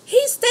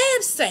 he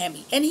stabs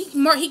Sammy, and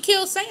he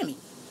kills Sammy.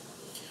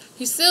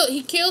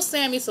 He kills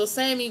Sammy, so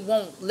Sammy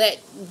won't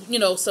let,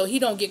 so he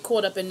don't get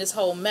caught up in this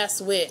whole mess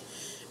with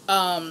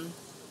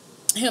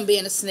him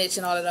being a snitch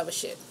and all that other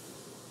shit.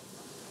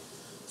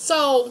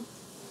 So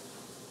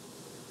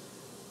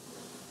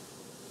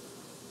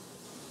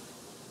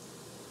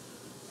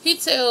he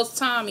tells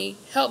Tommy,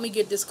 help me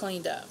get this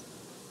cleaned up.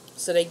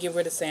 So they get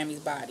rid of Sammy's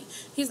body.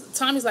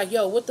 Tommy's like,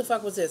 yo, what the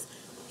fuck was this?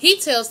 He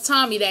tells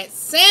Tommy that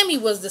Sammy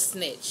was the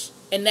snitch.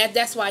 And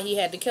that's why he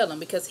had to kill him.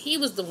 Because he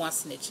was the one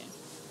snitching.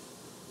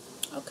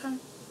 Okay.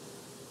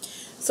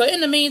 So in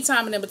the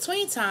meantime and in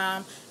between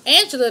time,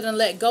 Angela done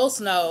let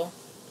Ghost know,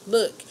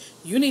 look,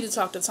 you need to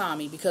talk to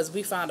Tommy because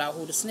we found out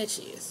who the snitch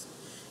is.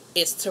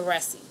 It's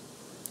Teresi.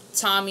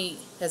 Tommy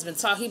has been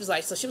talking.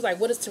 So she was like,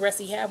 what does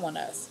Teresi have on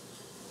us?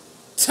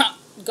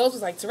 Ghost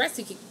was like,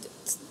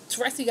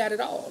 Teresi got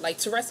it all. Like,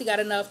 Teresi got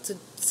enough to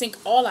sink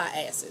all our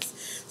asses.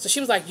 So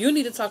she was like, you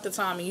need to talk to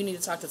Tommy. You need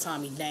to talk to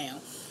Tommy now.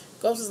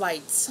 Ghost was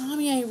like,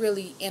 Tommy ain't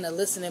really in a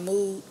listening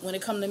mood when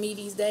it come to me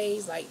these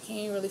days. Like,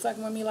 he ain't really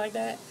fucking with me like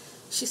that.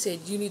 She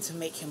said, you need to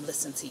make him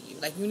listen to you.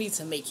 Like, you need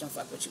to make him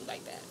fuck with you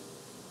like that.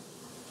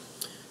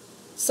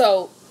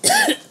 So,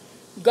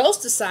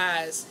 Ghost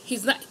decides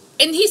he's not...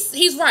 And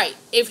he's right.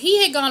 If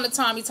he had gone to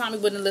Tommy, Tommy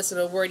wouldn't listen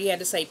to a word he had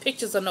to say.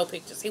 Pictures or no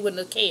pictures. He wouldn't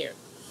have cared.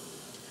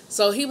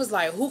 So he was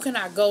like, who can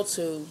I go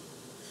to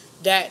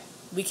that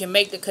we can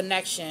make the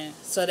connection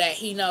so that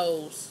he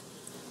knows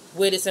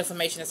where this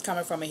information is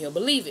coming from and he'll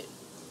believe it.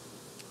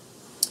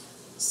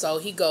 So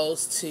he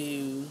goes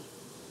to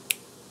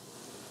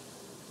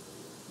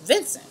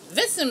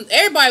Vincent.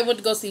 Everybody went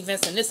to go see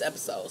Vincent this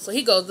episode. So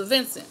he goes to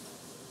Vincent.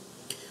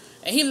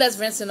 And he lets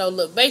Vincent know,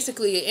 look,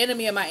 basically, an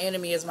enemy of my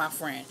enemy is my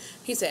friend.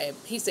 He said,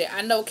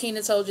 I know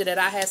Keenan told you that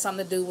I had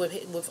something to do with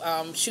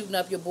shooting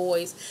up your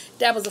boys.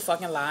 That was a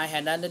fucking lie. I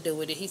had nothing to do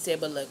with it. He said,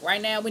 but look, right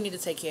now we need to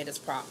take care of this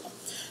problem.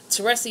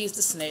 Teresi is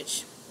the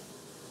snitch.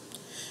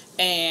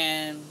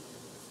 And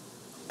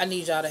I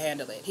need y'all to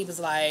handle it. He was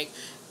like,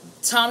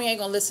 Tommy ain't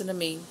gonna listen to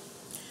me.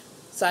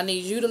 So I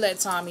need you to let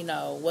Tommy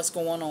know what's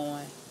going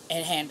on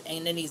and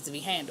it needs to be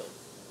handled.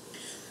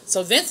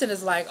 So Vincent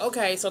is like,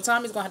 okay, so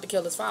Tommy's gonna have to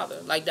kill his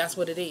father. Like, that's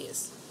what it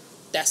is.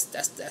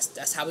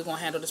 That's how we're gonna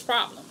handle this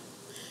problem.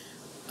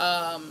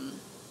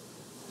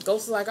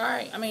 Ghost is like, all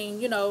right. I mean,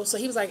 so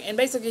he was like, and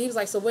basically he was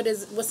like, so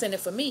what's in it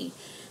for me?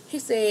 He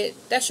said,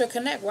 that's your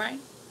connect, right?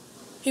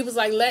 He was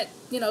like,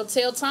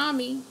 tell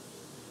Tommy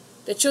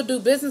that you'll do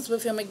business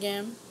with him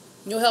again.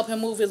 You'll help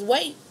him move his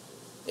weight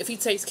if he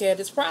takes care of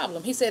this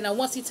problem. He said, now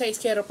once he takes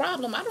care of the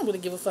problem, I don't really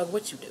give a fuck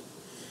what you do.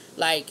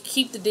 Like,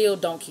 keep the deal,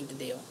 don't keep the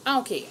deal. I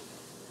don't care.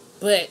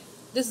 But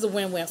this is a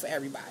win-win for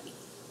everybody.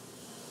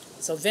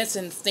 So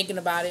Vincent's thinking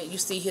about it. You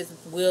see his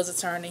wheels are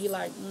turning. He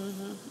like,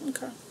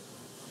 okay.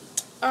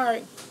 All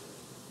right.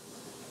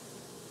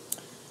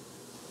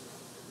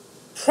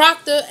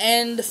 Proctor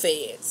and the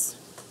feds.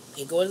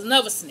 Here goes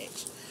another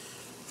snitch.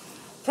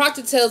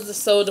 Proctor tells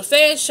the the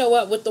feds show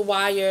up with the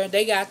wire.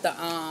 They got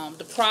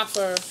the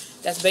proffer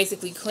that's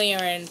basically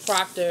clearing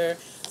Proctor.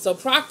 So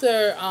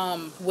Proctor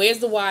wears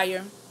the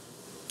wire.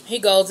 He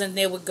goes in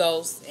there with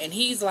Ghost, and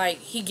he's like,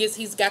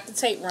 he's got the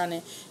tape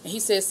running, and he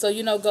says, so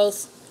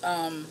Ghost,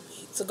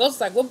 so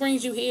Ghost's like, what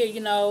brings you here?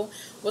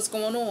 What's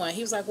going on?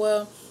 He was like,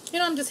 well,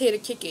 I'm just here to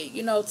kick it.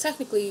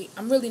 Technically,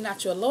 I'm really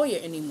not your lawyer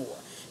anymore,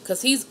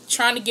 because he's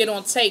trying to get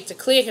on tape to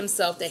clear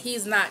himself that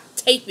he's not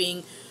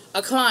taping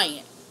a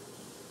client.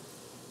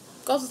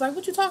 Ghost was like,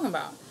 what you talking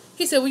about?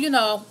 He said, well, you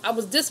know, I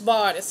was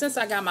disbarred, and since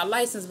I got my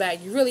license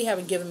back, you really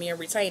haven't given me a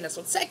retainer,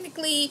 so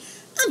technically,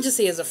 I'm just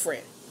here as a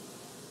friend.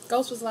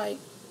 Ghost was like,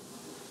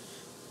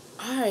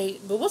 alright,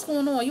 but what's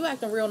going on? You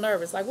acting real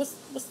nervous. Like,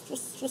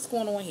 what's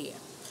going on here?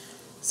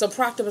 So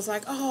Proctor was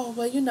like, oh,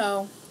 well, you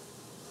know,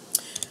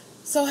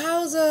 so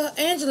how's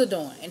Angela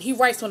doing? And he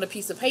writes on a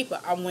piece of paper,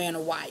 I'm wearing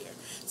a wire.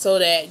 So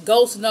that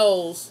Ghost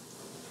knows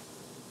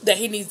that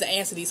he needs to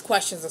answer these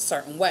questions a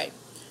certain way.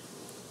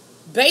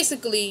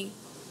 Basically,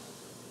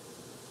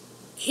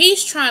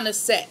 he's trying to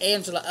set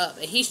Angela up.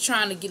 And he's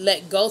trying to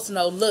let Ghost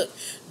know, look,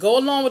 go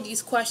along with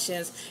these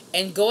questions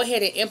and go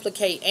ahead and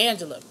implicate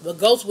Angela. But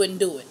Ghost wouldn't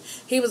do it.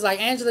 He was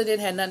like, Angela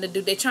didn't have nothing to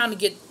do. They're trying to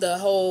get the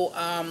whole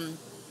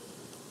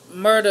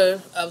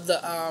murder of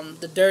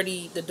the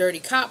dirty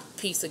cop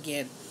piece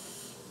again.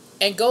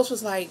 And Ghost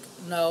was like,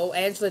 no,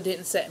 Angela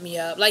didn't set me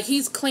up. Like,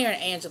 he's clearing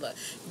Angela.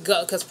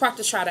 Because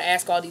Proctor tried to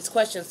ask all these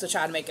questions to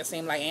try to make it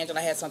seem like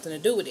Angela had something to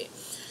do with it.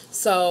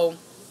 So,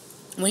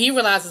 when he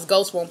realizes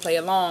Ghost won't play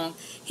along,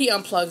 he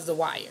unplugs the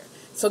wire.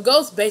 So,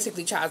 Ghost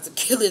basically tries to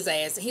kill his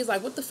ass. And he's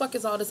like, what the fuck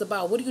is all this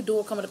about? What are you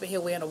doing coming up in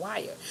here wearing a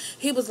wire?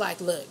 He was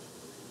like, look.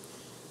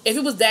 If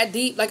it was that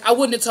deep, like, I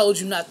wouldn't have told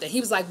you nothing. He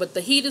was like, but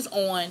the heat is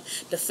on.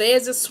 The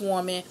feds are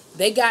swarming.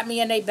 They got me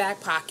in their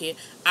back pocket.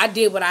 I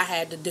did what I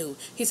had to do.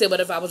 He said,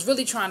 but if I was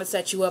really trying to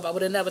set you up, I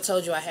would have never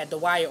told you I had the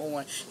wire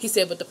on. He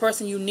said, but the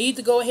person you need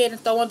to go ahead and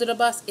throw under the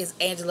bus is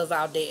Angela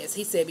Valdez.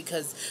 He said,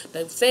 because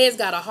the feds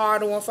got a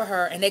hard on for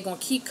her, and they're going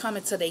to keep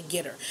coming till they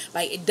get her.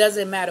 Like, it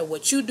doesn't matter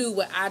what you do,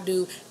 what I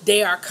do,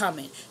 they are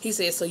coming. He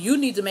said, so you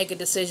need to make a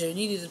decision.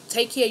 You need to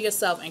take care of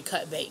yourself and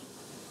cut bait.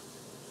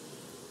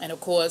 And, of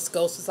course,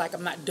 Ghost was like,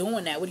 I'm not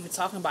doing that. What are you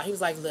talking about? He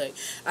was like, look,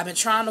 I've been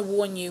trying to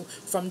warn you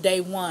from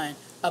day one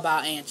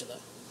about Angela.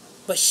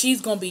 But she's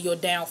going to be your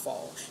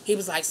downfall. He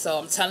was like, so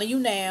I'm telling you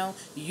now,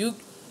 you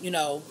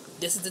know,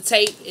 this is the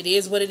tape. It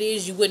is what it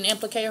is. You wouldn't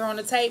implicate her on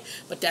the tape.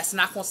 But that's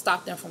not going to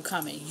stop them from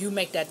coming. You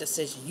make that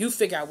decision. You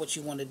figure out what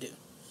you want to do.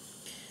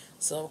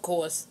 So, of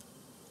course,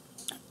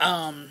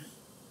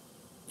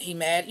 he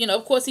mad, you know,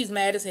 of course he's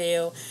mad as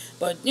hell,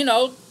 but, you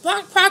know,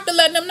 Proctor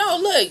letting them know,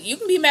 look, you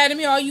can be mad at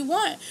me all you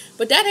want,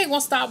 but that ain't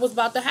gonna stop what's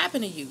about to happen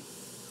to you.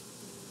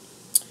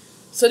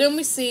 So then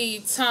we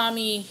see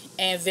Tommy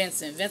and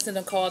Vincent. Vincent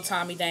done called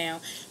Tommy down,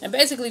 and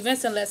basically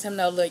Vincent lets him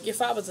know, look, your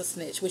father's a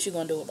snitch, what you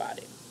gonna do about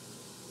it?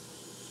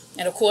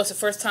 And, of course, the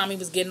first time he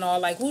was getting all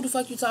like, who the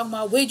fuck you talking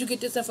about? Where'd you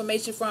get this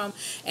information from?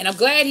 And I'm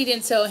glad he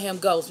didn't tell him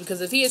Ghost. Because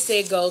if he had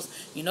said Ghost,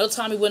 you know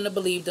Tommy wouldn't have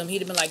believed him.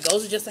 He'd have been like,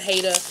 Ghost is just a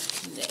hater.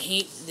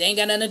 They ain't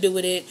got nothing to do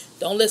with it.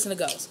 Don't listen to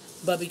Ghost.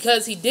 But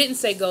because he didn't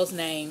say Ghost's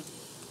name,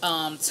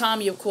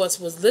 Tommy, of course,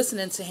 was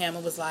listening to him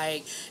and was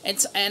like, and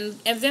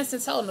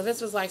Vincent told him.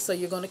 Vincent was like, so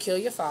you're going to kill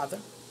your father,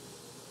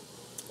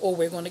 or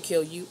we're going to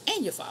kill you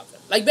and your father.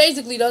 Like,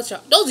 basically, those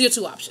are your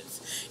two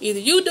options. Either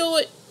you do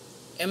it,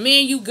 and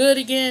me and you good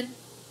again,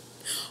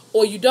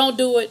 or you don't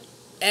do it,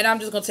 and I'm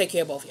just going to take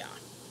care of both y'all.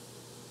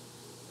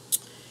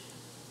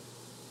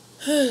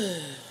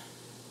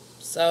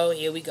 So,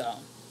 here we go.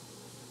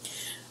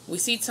 We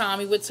see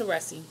Tommy with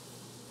Teresi.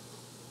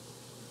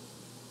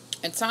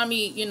 And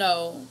Tommy, you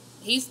know,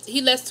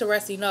 he lets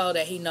Teresi know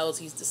that he knows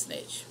he's the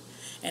snitch.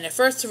 And at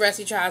first,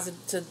 Teresi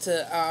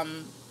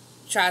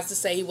tries to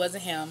say he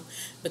wasn't him.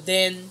 But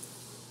then,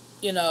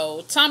 you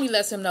know, Tommy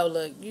lets him know,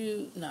 look,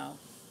 you know.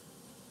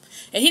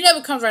 And he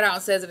never comes right out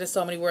and says it in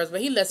so many words, but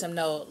he lets him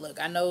know, look,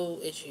 I know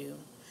it's you,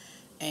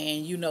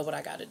 and you know what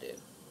I got to do.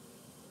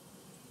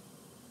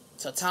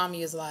 So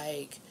Tommy is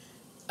like,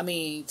 I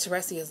mean,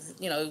 Teresi is,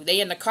 you know,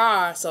 they in the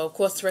car, so of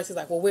course Teresi's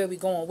like, well, where are we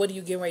going? What are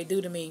you getting ready to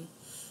do to me?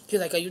 He's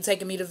like, are you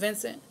taking me to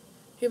Vincent?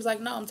 He was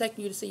like, no, I'm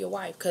taking you to see your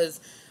wife,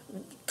 because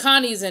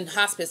Connie's in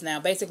hospice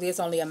now. Basically, it's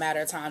only a matter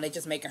of time. They're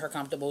just making her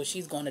comfortable.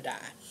 She's going to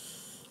die.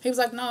 He was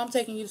like, no, I'm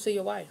taking you to see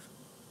your wife.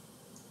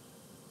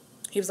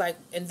 He was like,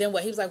 and then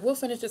what? He was like, we'll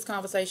finish this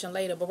conversation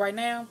later, but right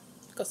now,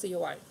 go see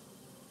your wife.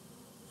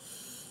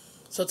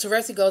 So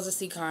Teresi goes to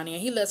see Connie,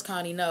 and he lets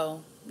Connie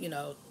know, you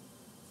know,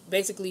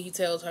 basically he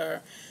tells her,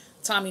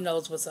 Tommy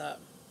knows what's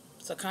up.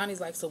 So Connie's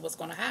like, so what's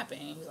going to happen?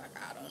 And he's like,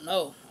 I don't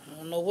know. I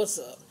don't know what's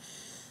up.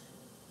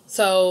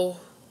 So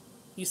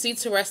you see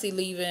Teresi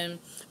leaving,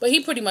 but he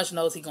pretty much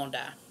knows he's going to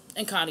die.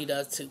 And Connie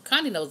does too.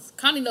 Connie knows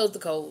the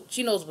code.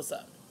 She knows what's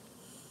up.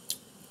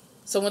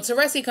 So when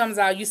Teresi comes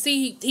out, you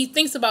see he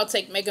thinks about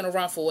making a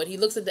run for it. He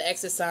looks at the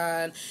exit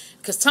sign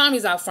because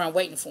Tommy's out front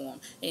waiting for him.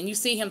 And you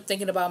see him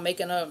thinking about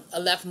making a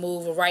left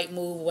move, a right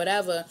move,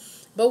 whatever.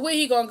 But where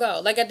he going to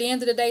go? Like, at the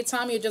end of the day,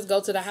 Tommy will just go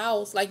to the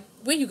house. Like,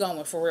 where you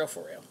going for real,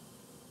 for real?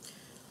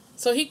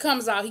 So he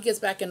comes out. He gets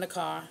back in the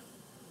car.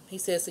 He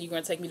says, so you're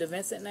going to take me to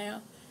Vincent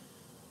now?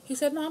 He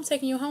said, no, I'm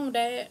taking you home,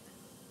 Dad.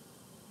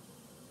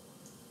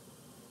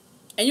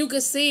 And you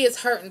could see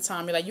it's hurting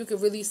Tommy. Like, you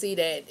could really see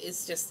that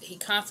it's just, he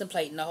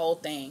contemplating the whole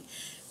thing.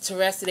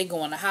 Teresi, they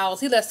go in the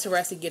house. He lets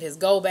Teresi get his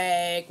go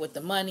bag with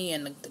the money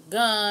and the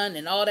gun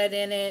and all that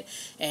in it.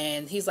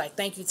 And he's like,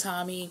 thank you,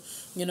 Tommy.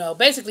 You know,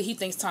 basically he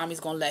thinks Tommy's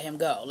going to let him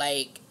go.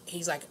 Like,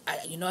 he's like, I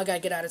got to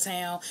get out of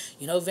town.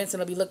 Vincent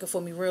will be looking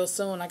for me real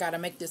soon. I got to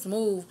make this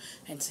move.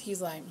 And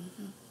he's like,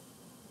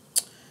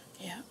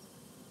 yeah,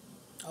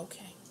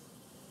 okay.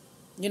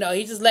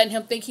 He just letting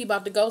him think he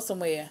about to go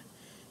somewhere.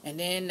 And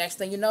then next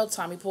thing you know,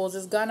 Tommy pulls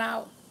his gun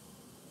out.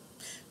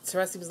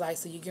 Teresi was like,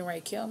 so you getting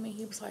ready to kill me?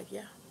 He was like,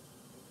 yeah.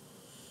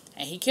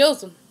 And he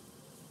kills him.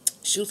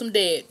 Shoots him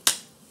dead.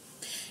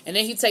 And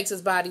then he takes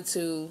his body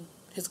to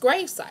his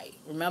gravesite.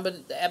 Remember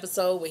the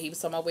episode where he was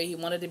talking about where he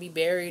wanted to be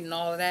buried and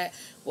all of that?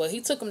 Well, he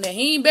took him there.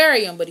 He didn't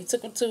bury him, but he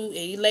took him to, and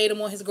he laid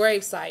him on his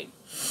gravesite.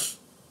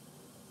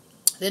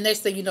 The next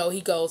thing you know, he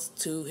goes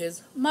to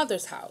his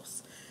mother's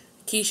house.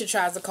 Keisha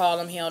tries to call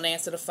him. He don't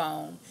answer the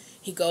phone.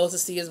 He goes to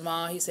see his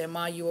mom. He said,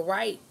 Mom, you were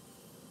right.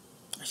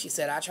 She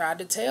said, I tried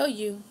to tell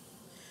you.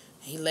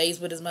 He lays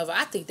with his mother.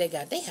 I think they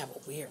have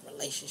a weird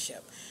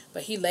relationship.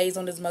 But he lays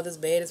on his mother's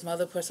bed. His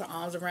mother puts her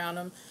arms around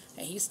him.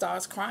 And he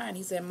starts crying.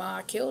 He said, Ma,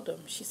 I killed him.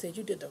 She said,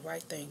 you did the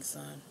right thing,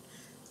 son.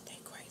 They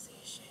crazy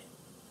as shit.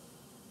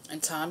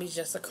 And Tommy's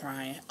just a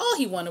crying. All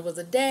he wanted was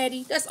a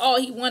daddy. That's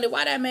all he wanted.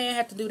 Why that man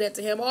had to do that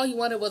to him? All he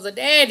wanted was a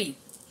daddy.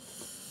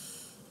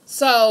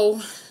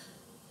 So,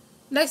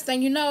 next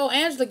thing you know,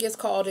 Angela gets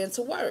called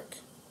into work.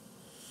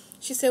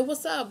 She said,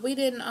 what's up? We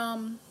didn't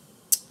have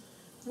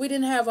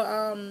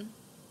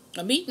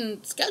a meeting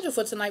scheduled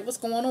for tonight. What's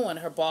going on?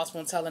 Her boss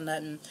won't tell her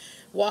nothing.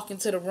 Walk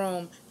into the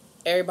room.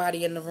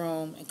 Everybody in the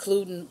room,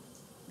 including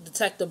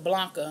Detective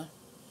Blanca.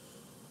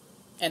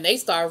 And they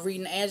start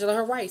reading Angela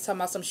her rights. Talking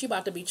about something she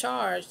about to be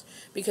charged.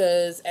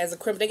 Because as a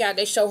criminal,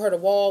 they show her the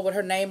wall with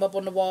her name up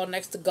on the wall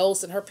next to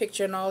Ghost and her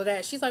picture and all of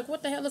that. She's like,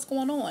 what the hell is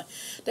going on?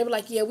 They were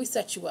like, yeah, we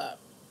set you up.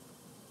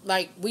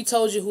 Like, we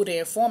told you who the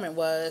informant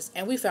was.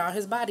 And we found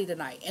his body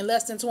tonight. In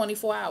less than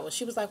 24 hours.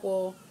 She was like,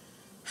 well,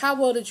 how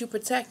well did you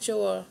protect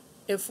your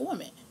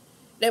informant?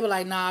 They were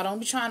like, nah, don't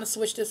be trying to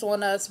switch this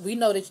on us. We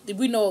know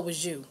it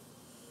was you.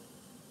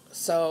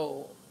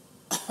 So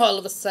all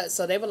of a sudden,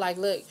 so they were like,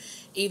 look,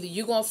 either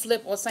you gonna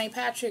flip on St.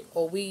 Patrick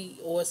or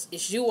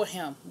it's you or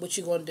him. What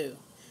you gonna do?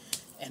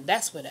 And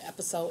that's where the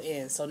episode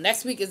ends. So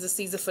next week is the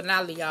season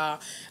finale, y'all.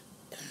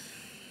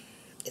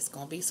 It's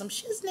gonna be some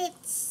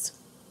shiznits.